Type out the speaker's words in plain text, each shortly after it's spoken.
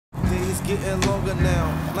getting longer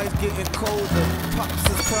now. Life's getting colder. Pops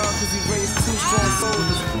is proud cause he raised 2 strong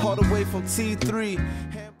soldiers. All the way from T3.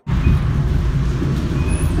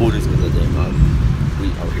 Oh, this is the damn we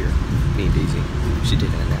out here. Me and Daisy. She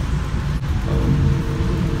taking a nap.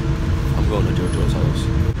 I'm going to JoJo's house.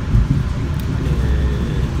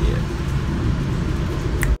 Yeah.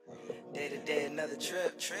 Day to day, another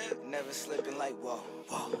trip. Never slipping like whoa.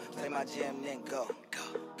 Play my jam, then go.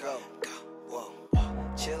 Whoa.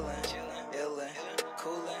 Chillin', illin',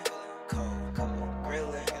 coolin', cold,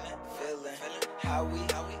 grillin', feelin', how we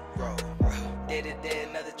roll. Day to day,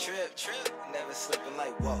 another trip. Never slipping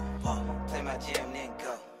like whoa. Play my jam, then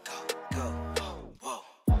go. Whoa.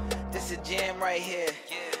 This a jam right here.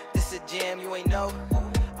 This a jam you ain't know.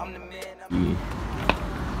 I'm the man.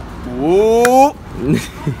 Whoa.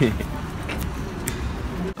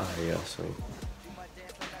 Yeah, so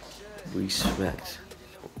we smacked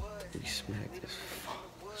this.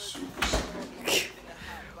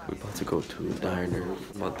 We're about to go to a diner.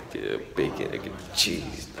 I'm about to get bacon, egg, and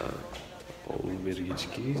cheese, dog. Oh, we better get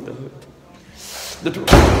your keys, dog. The door.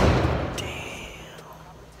 Damn.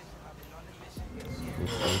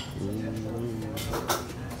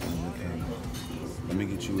 Okay. Let me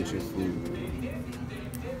get you with your food.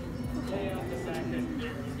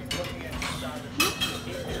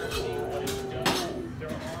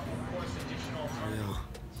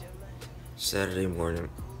 Saturday morning,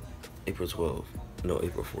 April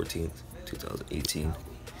 14th, 2018.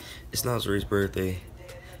 It's Nazaree's birthday.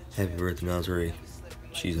 Happy birthday, Nazaree.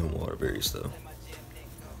 She's on Waterberries though.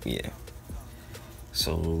 Yeah.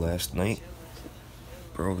 So last night,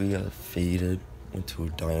 bro, we got faded. Went to a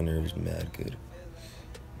diner. It was mad good.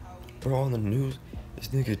 Bro, on the news, this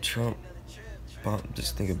nigga Trump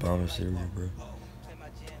bombed Syria, bro.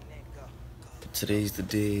 Today's the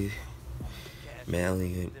day.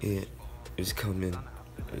 Mally and Aunt is coming.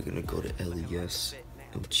 We're gonna go to LES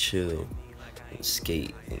and chill and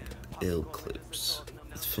skate and ill clips.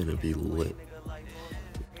 It's finna be lit.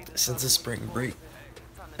 Since it's spring break,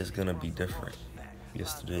 it's gonna be different.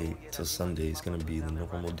 Yesterday to Sunday is gonna be the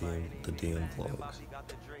normal DAMM vlogs.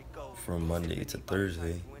 From Monday to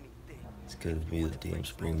Thursday, it's gonna be the DAMM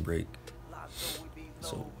spring break.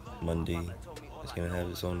 So Monday is gonna have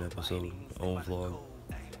its own episode, own vlog.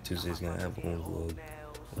 Tuesday's gonna have own vlog.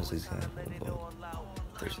 Wednesday's gonna have own vlog.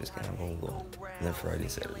 Thursday's gonna have own vlog. And then Friday,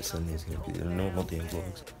 Saturday, Sunday is gonna be the normal DAMM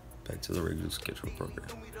vlogs. Back to the regular schedule program.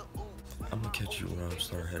 I'm gonna catch you when I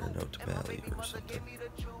start heading out to Mally or something.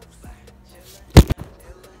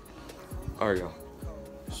 Alright, y'all.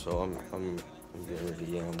 So I'm getting ready.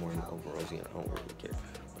 Yeah, I'm wearing overalls. Yeah, I don't really care.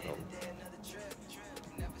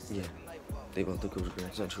 Yeah, they about to go to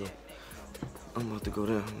Grand Central. I'm about to go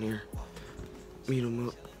down there, meet them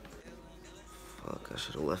up. Fuck, I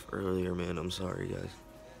should have left earlier, man. I'm sorry, guys.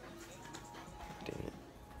 Damn it.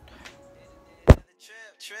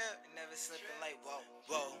 Never slipping like whoa.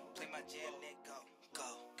 Play my jam, then go.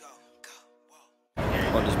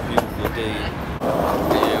 On this beautiful day,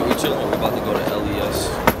 yeah, we chilling. We're about to go to LES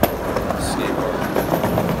skate park.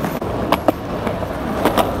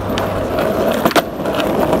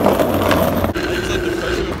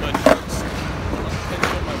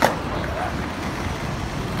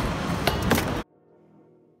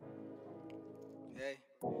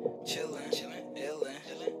 Chillin',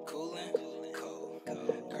 illin', coolin', cold,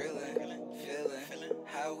 grillin', feelin',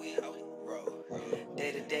 how we roll.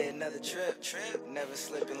 Day to day, another trip. Never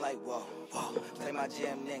slipping like whoa. Play my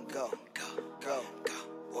jam, then go.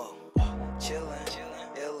 Whoa. Chillin',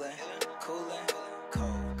 illin', coolin',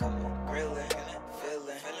 cold, grillin',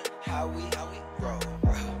 feelin', how we roll.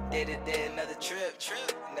 Day to day, another trip.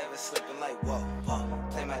 Never slipping like whoa.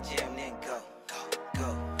 Play my jam, then go.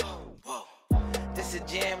 Whoa. This a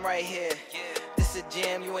jam right here. This a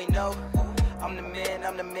jam you ain't know. I'm the man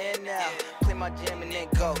now. Play my jam and then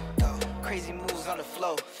go. Crazy moves on the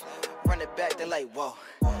flow. Run it back, they're like, whoa.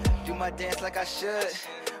 Do my dance like I should.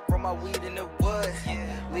 Roll my weed in the woods.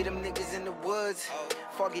 Lead them niggas in the woods.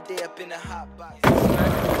 Foggy day up in the hot box.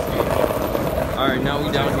 Alright, now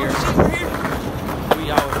we down here.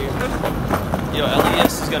 We out here. Yo,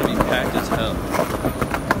 LES is gonna be packed as hell.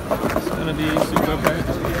 It's gonna be super packed.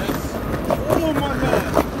 Oh my god!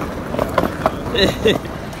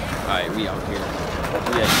 Alright, we out here.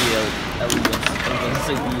 We at LES. I'm gonna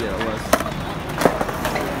say ELS.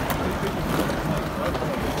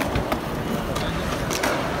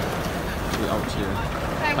 We out here.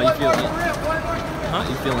 How you feeling? Huh?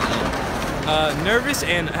 You feeling it? Nervous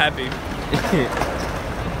and happy.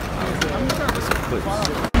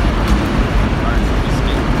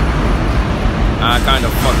 I kind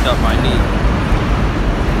of fucked up my knee.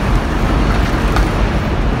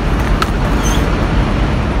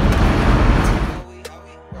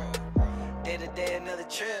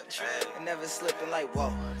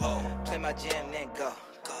 then go,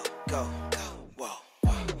 go, whoa.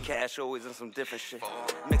 Cash always in some different shit.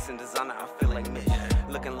 Mixing designer, I feel like Mitch.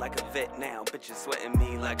 Looking like a vet now, bitches sweating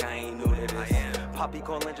me like I ain't new to this. Poppy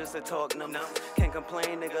calling just to talk numbers. Can't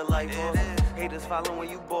complain, nigga, life awesome. Haters following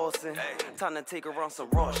you bossing. Time to take her on some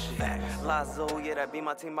raw shit. Lazo, yeah, that be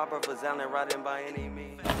my team. My brothers down there riding by any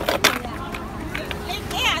means.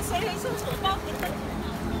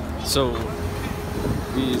 So,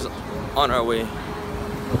 we's on our way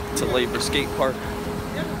to Labor Skate Park.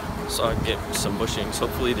 So I get some bushings.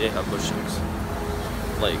 Hopefully they have bushings,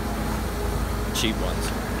 like cheap ones.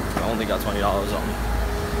 I only got $20 on me.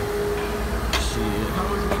 Shit.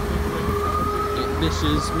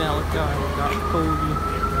 Bitches, Malachi, got Cody.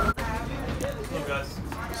 Hello guys.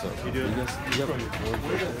 So You doing? You have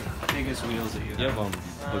Biggest wheels that you you have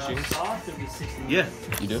bushings? Yeah.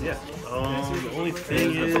 You do? Yeah. The only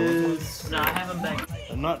thing is, No, I have them back.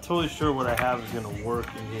 I'm not totally sure what I have is gonna work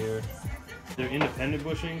in here. They're independent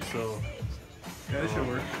bushings, so yeah, they should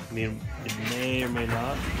work. I mean, it may or may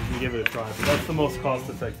not. You can give it a try, but that's the most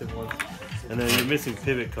cost-effective one. And then you're missing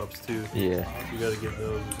pivot cups too. Yeah. You gotta get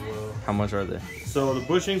those as well. How much are they? So the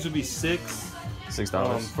bushings would be $6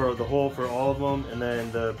 $6. for all of them, and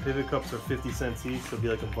then the pivot cups are 50 cents each, so it'd be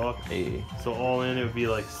like $1. Hey, So all in, it would be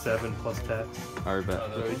like 7 plus tax. alright, bet.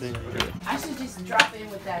 Everything. I should just drop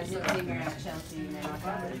in with that zip digger at Chelsea and then I'll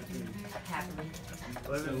probably happily.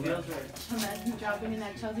 Imagine dropping in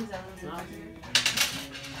at Chelsea's that was zip digger.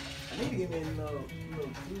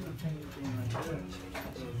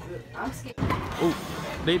 I'm scared. Oh,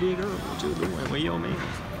 baby girl, what you doing? Where your man?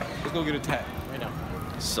 Let's go get a tap right now.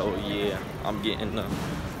 So yeah, I'm getting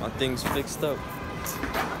my things fixed up.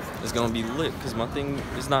 It's gonna be lit because my thing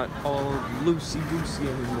is not all loosey goosey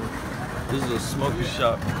anymore. This is a smoker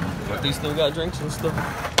shop, but they still got drinks and stuff.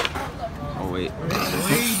 Oh wait.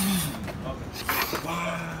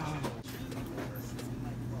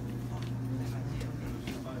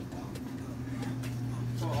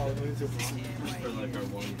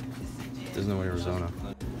 There's no Arizona.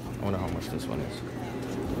 I wonder how much this one is.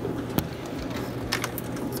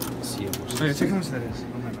 Let's see how much. Check how much that is.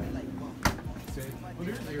 Oh my bad.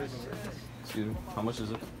 Excuse me. How much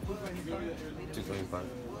is it? $2.25.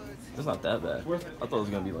 It's not that bad. I thought it was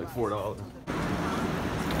gonna be like $4.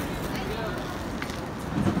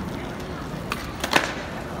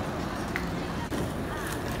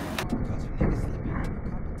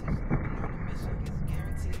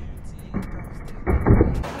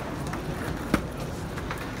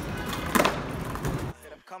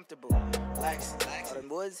 Comfortable, lax, all them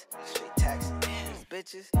woods, straight tax. These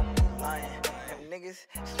bitches, lying, them niggas,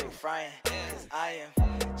 straight frying. Cause I am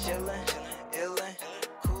chillin', illin',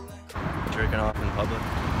 coolin'. Jerking off in public.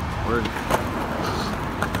 Word.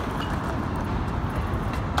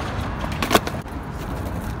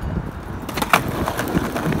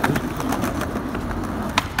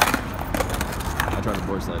 I tried to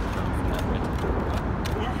board slide from that way.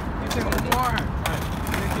 You take one more.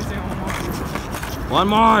 You take one more. One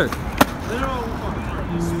more! I'm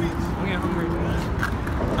getting hungry.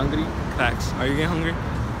 Hungry? Facts. Are you getting hungry?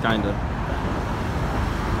 Kinda.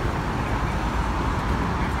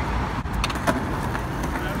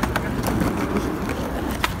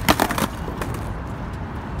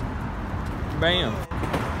 Bam!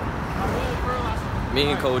 Me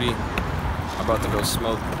and Cody are about to go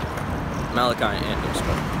smoke. Malachi and go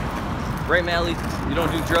smoke. Right, Mally? You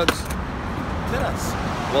don't do drugs? Yes.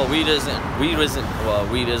 Well, weed is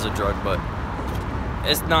a drug, but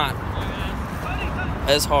it's not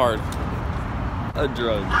as hard a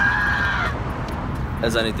drug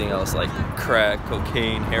as anything else, like crack,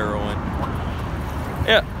 cocaine, heroin.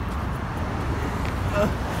 Yeah.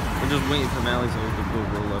 We're just waiting for Mally so we can go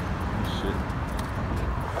roll up and shit.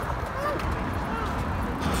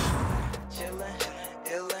 Chillin',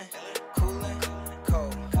 illin', coolin',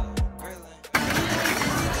 cold, grillin'.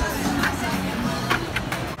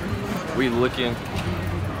 We looking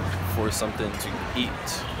for something to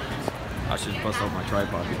eat. I should bust out my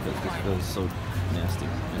tripod because this feels so nasty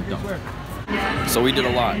and dumb. So we did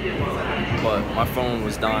a lot, but my phone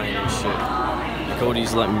was dying and shit.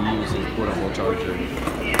 Cody's letting me use his portable charger.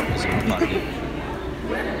 It's in my pocket.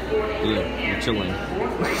 Yeah, we're chilling.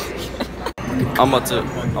 We about to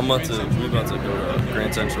go to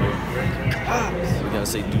Grand Central. We gotta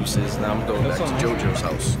say deuces. Now I'm going back to JoJo's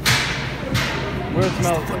house. Where's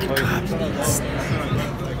Malcolm?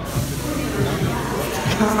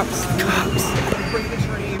 Cops. Bring the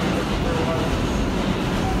train.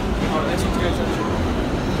 Oh, that's what you guys are.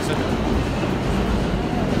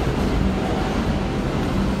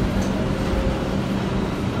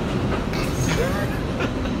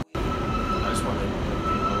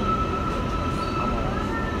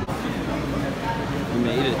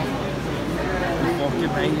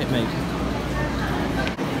 Thank you.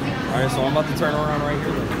 Alright, so I'm about to turn around right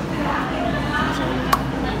here then.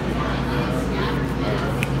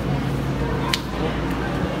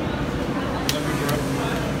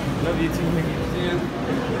 Love you too, nigga.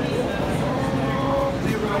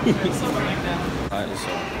 Alright,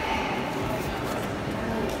 so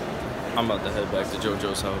I'm about to head back to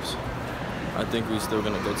JoJo's house. I think we're still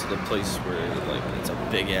gonna go to the place where like it's a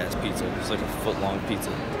big ass pizza. It's like a foot long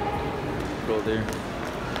pizza. Go there.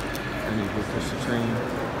 I need to go catch the train.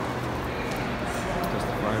 Catch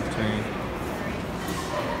the 5 train.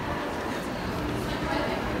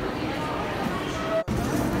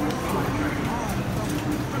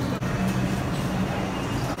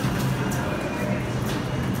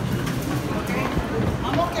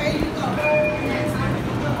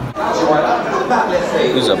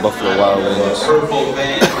 These are Buffalo Wild Wings. Buffalo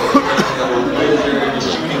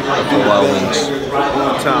Wild Wings.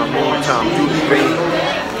 One time.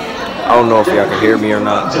 I don't know if y'all can hear me or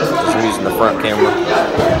not, because I'm using the front camera.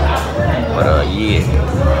 But yeah.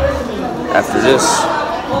 After this,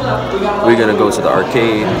 we're gonna go to the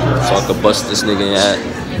arcade so I can bust this nigga at.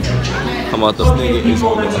 Come out the nigga is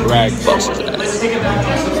on the drag bust his ass.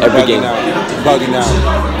 Every game. Bugging out.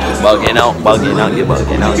 You're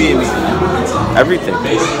bugging out. Everything.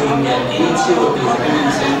 crazy.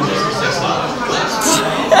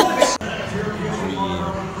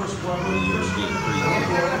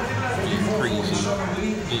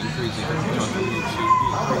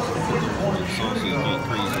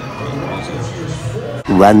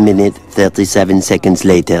 1 minute, 37 seconds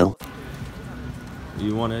later. Do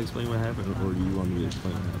you want to explain what happened, or do you want me to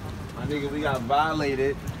explain what happened? My nigga, we got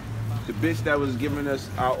violated. The bitch that was giving us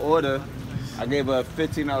our order, I gave her a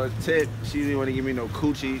 $15 tip. She didn't want to give me no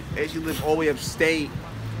coochie. And she lived all the way upstate.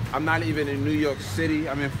 I'm not even in New York City.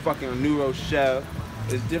 I'm in fucking New Rochelle.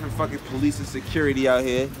 There's different fucking police and security out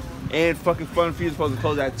here. And fucking Fun Few is supposed to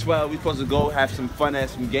close at 12. We supposed to go have some fun at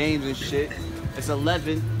some games and shit. It's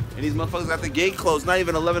 11, and these motherfuckers got the gate closed. Not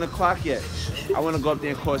even 11 o'clock yet. I want to go up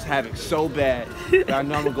there and cause havoc so bad that I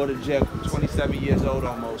know I'm gonna go to jail. I'm 27 years old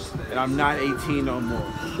almost, and I'm not 18 no more.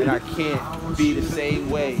 And I can't be the same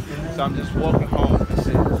way. So I'm just walking home. That's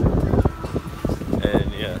it.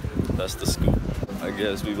 And yeah, that's the scoop. I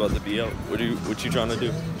guess we about to be out. What you trying to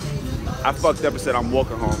do? I fucked up and said I'm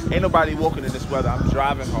walking home. Ain't nobody walking in this weather. I'm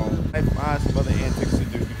driving home. I find some other antics to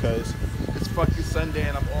do because it's fucking Sunday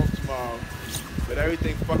and I'm off tomorrow. But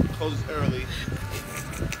everything fucking closes early.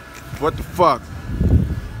 What the fuck?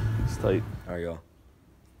 It's tight. Alright, y'all.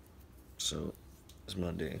 So, it's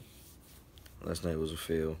Monday. Last night was a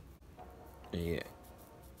fail. And yeah.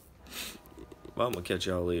 Well, I'm gonna catch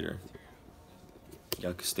y'all later.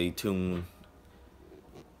 Y'all can stay tuned.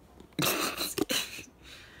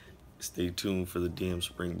 Stay tuned for the damn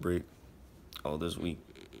spring break all this week.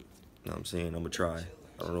 You know what I'm saying? I'm gonna try.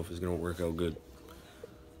 I don't know if it's gonna work out good.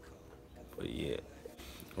 But yeah.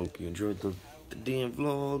 Hope you enjoyed the damn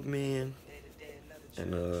vlog, man.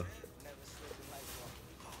 And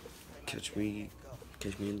catch me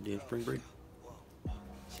in the damn spring break.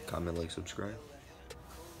 Comment, like, subscribe.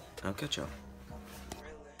 I'll catch y'all.